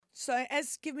So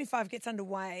as Give Me Five gets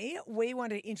underway, we want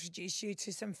to introduce you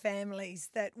to some families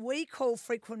that we call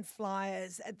frequent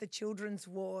flyers at the children's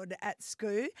ward at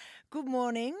SCOO. Good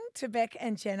morning to Beck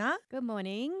and Jenna. Good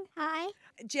morning. Hi.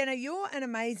 Jenna, you're an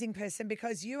amazing person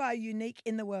because you are unique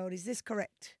in the world. Is this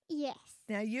correct? Yes.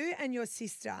 Now, you and your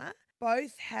sister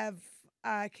both have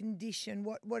a condition.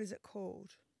 What is it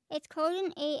called? It's called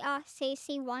an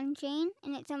ERCC1 gene,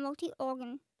 and it's a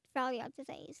multi-organ failure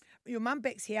disease. Your mum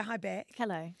Beck's here. Hi, Beck.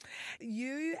 Hello.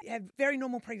 You have very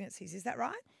normal pregnancies. Is that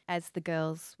right? As the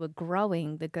girls were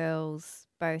growing, the girls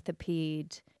both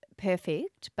appeared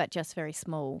perfect, but just very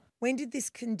small. When did this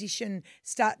condition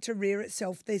start to rear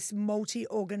itself, this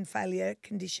multi-organ failure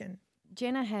condition?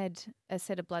 Jenna had a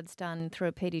set of bloods done through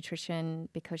a paediatrician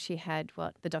because she had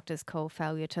what the doctors call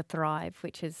failure to thrive,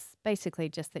 which is basically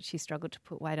just that she struggled to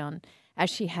put weight on, as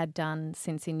she had done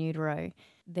since in utero.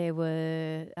 There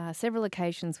were several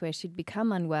occasions where she'd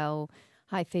become unwell,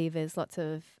 high fevers, lots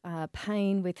of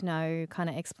pain with no kind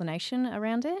of explanation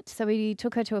around it. So we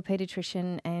took her to a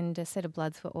paediatrician and a set of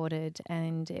bloods were ordered,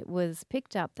 and it was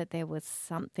picked up that there was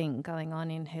something going on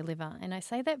in her liver. And I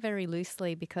say that very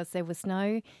loosely because there was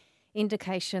no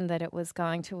indication that it was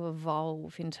going to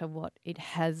evolve into what it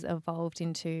has evolved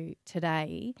into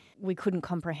today. We couldn't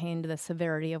comprehend the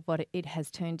severity of what it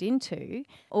has turned into.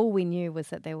 All we knew was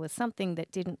that there was something that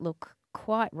didn't look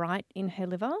quite right in her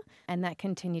liver, and that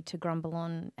continued to grumble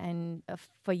on. And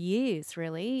for years,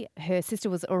 really, her sister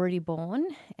was already born,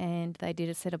 and they did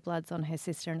a set of bloods on her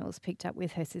sister, and it was picked up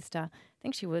with her sister. I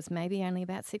think she was maybe only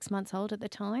about 6 months old at the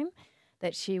time,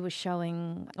 that she was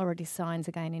showing already signs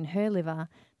again in her liver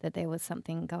that there was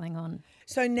something going on.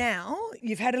 So now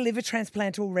you've had a liver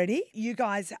transplant already. You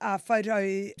guys are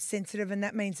photosensitive, and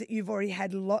that means that you've already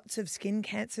had lots of skin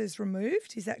cancers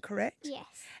removed. Is that correct? Yes.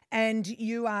 And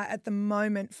you are at the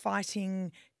moment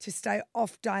fighting to stay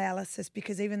off dialysis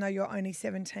because even though you're only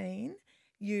 17,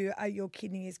 your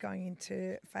kidney is going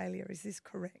into failure. Is this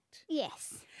correct?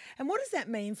 Yes. And what does that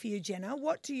mean for you, Jenna?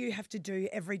 What do you have to do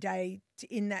every day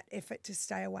in that effort to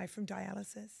stay away from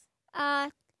dialysis?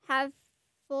 Have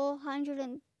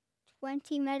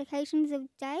 420 medications a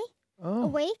day, a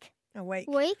week. A week.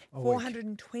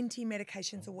 420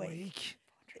 medications a week.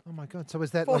 Oh my God. So is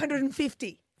that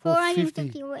 450?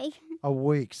 450 a week. a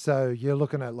week? So you're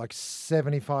looking at like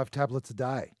 75 tablets a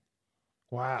day.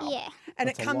 Wow. Yeah. And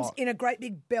That's it a comes lot. in a great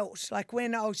big belt. Like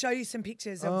when I'll show you some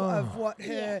pictures of what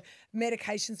her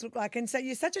medications look like. And so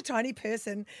you're such a tiny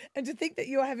person. And to think that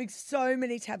you're having so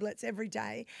many tablets every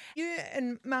day. You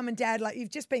and mum and dad, like you've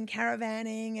just been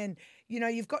caravanning and, you know,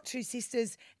 you've got two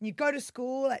sisters and you go to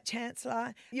school at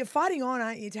Chancellor. You're fighting on,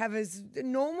 aren't you, to have as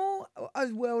normal a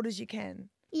world as you can?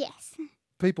 Yes.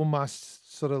 People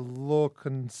must sort of look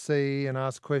and see and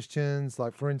ask questions.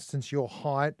 Like, for instance, your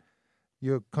height.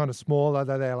 You're kind of small. Are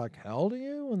they like, how old are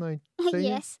you when they see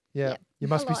Yes. you? Yeah. Yep. You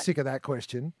must A be lot. sick of that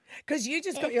question. Because you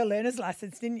just got your learner's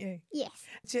license, didn't you? Yes.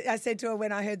 I said to her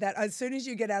when I heard that, as soon as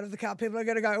you get out of the car, people are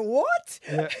going to go, what?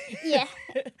 Yeah. Yeah.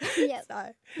 Yep.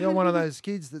 So, You're one of those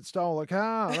kids that stole a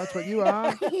car. That's what you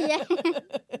are. Yeah.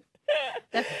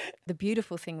 The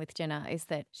beautiful thing with Jenna is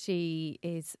that she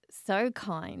is so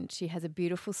kind. She has a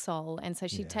beautiful soul. And so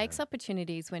she takes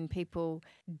opportunities when people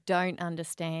don't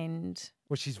understand,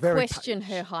 Well, she's very question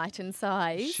her height and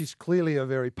size. She's clearly a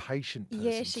very patient person.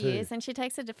 Yeah, she too. is. And she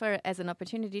takes it as an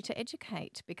opportunity to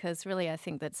educate, because really I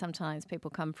think that sometimes people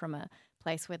come from a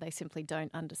place where they simply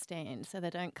don't understand. So they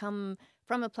don't come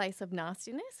from a place of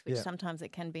nastiness, which Yeah. sometimes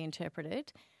it can be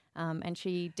interpreted. And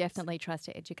she definitely tries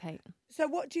to educate. so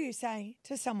what do you say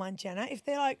to someone, Jenna, if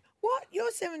they're like, what,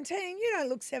 you're 17, you don't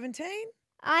look 17?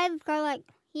 I go like,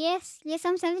 yes,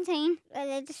 I'm 17. But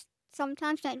they just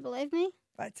sometimes don't believe me.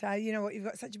 But you know what, you've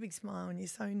got such a big smile and you're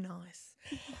so nice.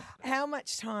 How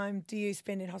much time do you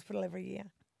spend in hospital every year?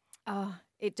 Oh,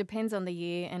 it depends on the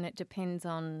year and it depends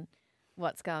on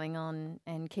what's going on,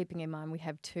 and keeping in mind we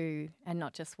have two and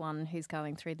not just one who's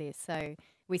going through this. So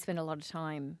we spend a lot of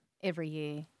time every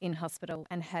year in hospital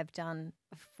and have done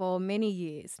for many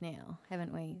years now,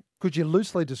 haven't we? Could you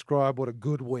loosely describe what a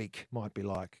good week might be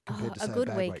like compared to, say, a good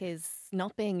bad week is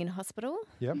not being in hospital,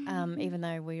 Yep. even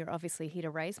though we're obviously here to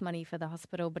raise money for the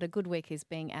hospital, but a good week is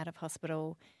being out of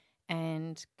hospital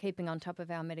and keeping on top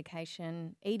of our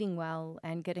medication, eating well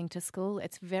and getting to school.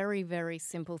 It's very, very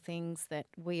simple things that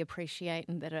we appreciate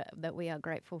and that we are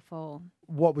grateful for.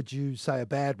 What would you say a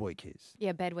bad week is?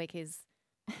 Yeah, bad week is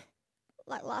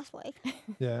Like last week.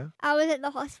 Yeah. I was at the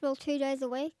hospital 2 days a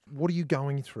week. What are you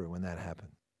going through when that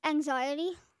happened?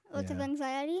 Anxiety. Lots of Yeah.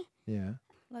 anxiety. Yeah.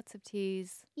 lots of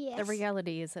tears. Yes. The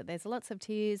reality is that there's lots of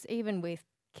tears, even with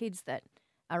kids that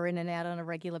are in and out on a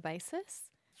regular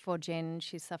basis. For Jen,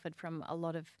 she suffered from a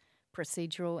lot of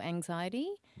procedural anxiety.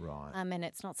 Right. And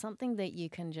it's not something that you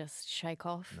can just shake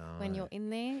off when No. you're in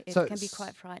there. It So can be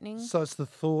quite frightening. So it's the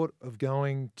thought of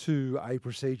going to a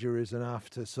procedure is enough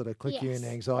to sort of click you in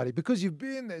Yes. anxiety because you've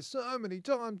been there so many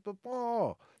times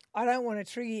before. I don't want to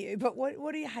trigger you, but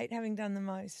what do you hate having done the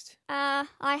most?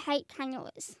 I hate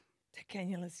cannulas. The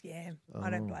cannulas, yeah. I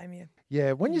don't blame you.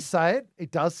 Yeah, when you say it,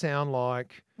 it does sound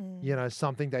like,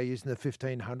 something they used in the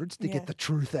 1500s to Yeah. get the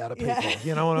truth out of people. Yeah.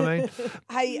 You know what I mean?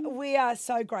 Hey, we are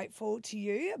so grateful to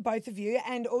you, both of you,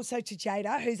 and also to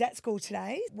Jada, who's at school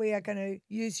today. We are going to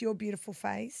use your beautiful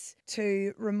face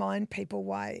to remind people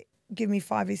why Give Me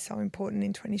 5 is so important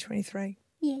in 2023.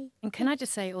 Yeah. And can I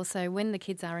just say also, when the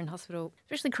kids are in hospital,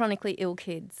 especially chronically ill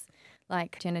kids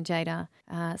like Jen and Jada,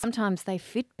 sometimes they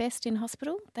fit best in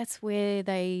hospital. That's where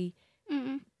they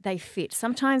fit.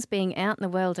 Sometimes being out in the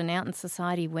world and out in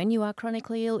society when you are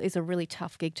chronically ill is a really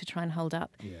tough gig to try and hold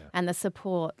up. Yeah. And the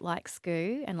support like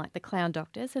SCOO and like the clown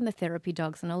doctors and the therapy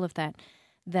dogs and all of that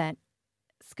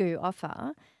SCOO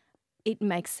offer, it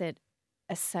makes it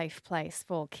a safe place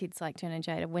for kids like Jen and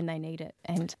Jada when they need it.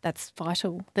 And that's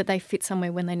vital that they fit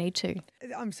somewhere when they need to.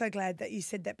 I'm so glad that you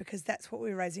said that because that's what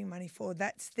we're raising money for.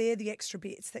 They're the extra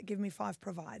bits that Give Me 5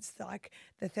 provides, like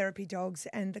the therapy dogs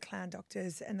and the clown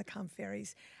doctors and the calm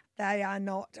fairies. They are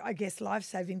not, I guess,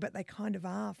 life-saving, but they kind of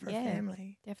are for a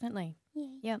family. Definitely. Yeah.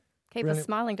 Yep. Keep Brilliant. us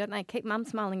smiling, don't they? Keep mum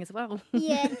smiling as well.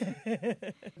 Yeah.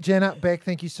 Jenna, Beck,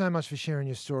 thank you so much for sharing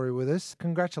your story with us.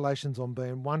 Congratulations on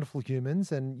being wonderful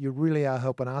humans, and you really are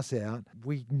helping us out.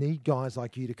 We need guys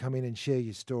like you to come in and share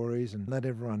your stories and let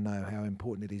everyone know how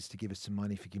important it is to give us some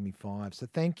money for Give Me 5. So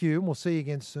thank you, and we'll see you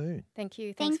again soon. Thank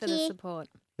you. Thanks Thank for the you. support.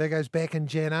 There goes Beck and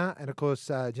Jenna, and of course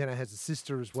Jenna has a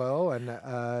sister as well, and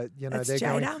That's they're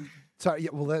Jada. going. So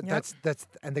yeah, well that's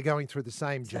and they're going through the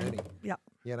same journey. Yep.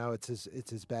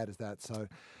 It's as bad as that. So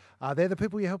they're the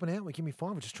people you're helping out with Give Me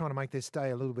 5. We're just trying to make their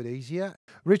stay a little bit easier.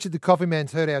 Richard the Coffee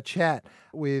Man's heard our chat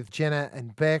with Jenna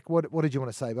and Beck. What did you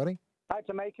want to say, buddy? How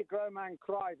to Make a Grown Man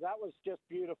Cry. That was just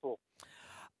beautiful.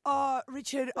 Oh,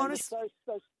 Richard, honestly.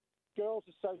 Those girls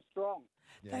are so strong.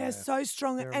 They are so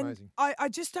strong. They're And amazing. I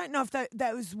just don't know if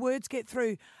those words get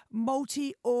through.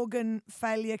 Multi-organ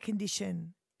failure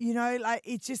condition. You know, like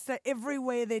it's just that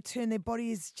everywhere they turn, their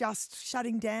body is just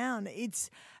shutting down.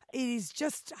 It is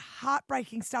just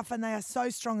heartbreaking stuff, and they are so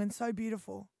strong and so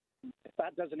beautiful. If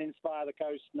that doesn't inspire the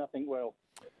coast, nothing will.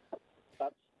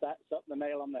 That's up the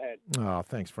nail on the head. Oh,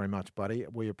 thanks very much, buddy.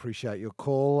 We appreciate your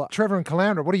call. Trevor and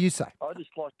Caloundra, what do you say? I'd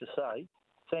just like to say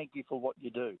thank you for what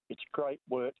you do. It's great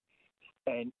work,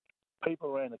 and people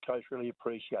around the coast really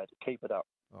appreciate it. Keep it up.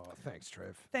 Oh, thanks,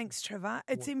 Trev. Thanks, Trevor.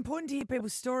 It's important to hear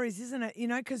people's stories, isn't it? You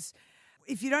know, because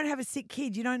if you don't have a sick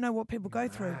kid, you don't know what people go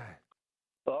through.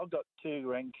 Well, I've got 2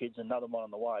 grandkids, another one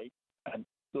on the way, and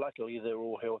luckily they're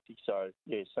all healthy. So,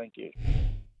 yes, thank you.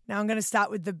 Now, I'm going to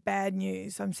start with the bad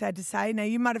news, I'm sad to say. Now,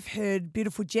 you might have heard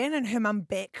beautiful Jen and her mum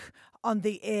Beck on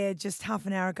the air just half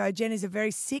an hour ago. Jen is a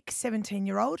very sick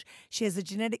 17-year-old. She has a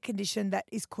genetic condition that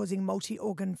is causing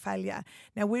multi-organ failure.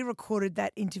 Now, we recorded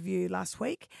that interview last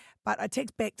week, but I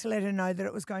texted Beck to let her know that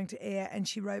it was going to air, and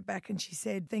she wrote back and she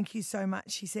said, thank you so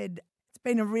much. She said, it's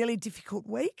been a really difficult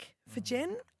week for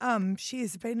Jen. She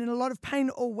has been in a lot of pain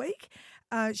all week.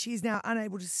 She is now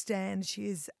unable to stand. She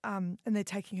is, and they're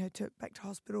taking her back to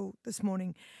hospital this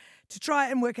morning to try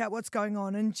and work out what's going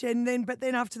on. And Jen but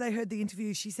then after they heard the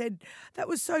interview, she said, that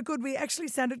was so good. We actually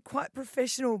sounded quite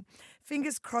professional.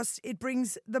 Fingers crossed it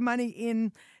brings the money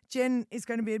in. Jen is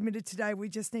going to be admitted today. We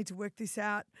just need to work this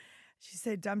out. She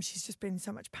said she's just been in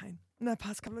so much pain in the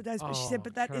past couple of days. But she said,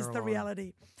 but that is the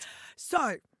reality.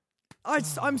 So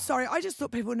I'm sorry. I just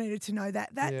thought people needed to know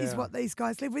that. That is what these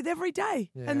guys live with every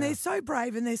day. Yeah. And they're so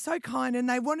brave and they're so kind and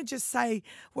they want to just say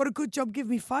what a good job Give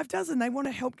Me 5 does, and they want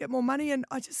to help get more money, and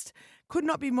I just could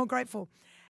not be more grateful.